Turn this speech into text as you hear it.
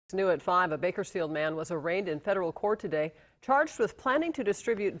New at 5, a Bakersfield man was arraigned in federal court today, charged with planning to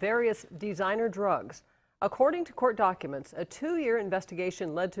distribute various designer drugs. According to court documents, a 2-year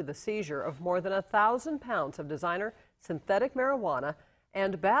investigation led to the seizure of more than 1,000 pounds of designer synthetic marijuana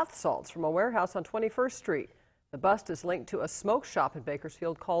and bath salts from a warehouse on 21st Street. The bust is linked to a smoke shop in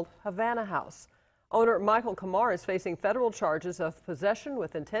Bakersfield called Havana House. Owner Michael Kamar is facing federal charges of possession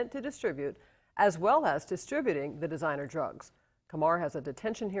with intent to distribute, as well as distributing the designer drugs. Kamar has a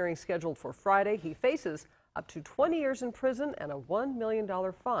detention hearing scheduled for Friday. He faces up to 20 years in prison and a $1 million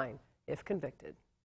fine if convicted.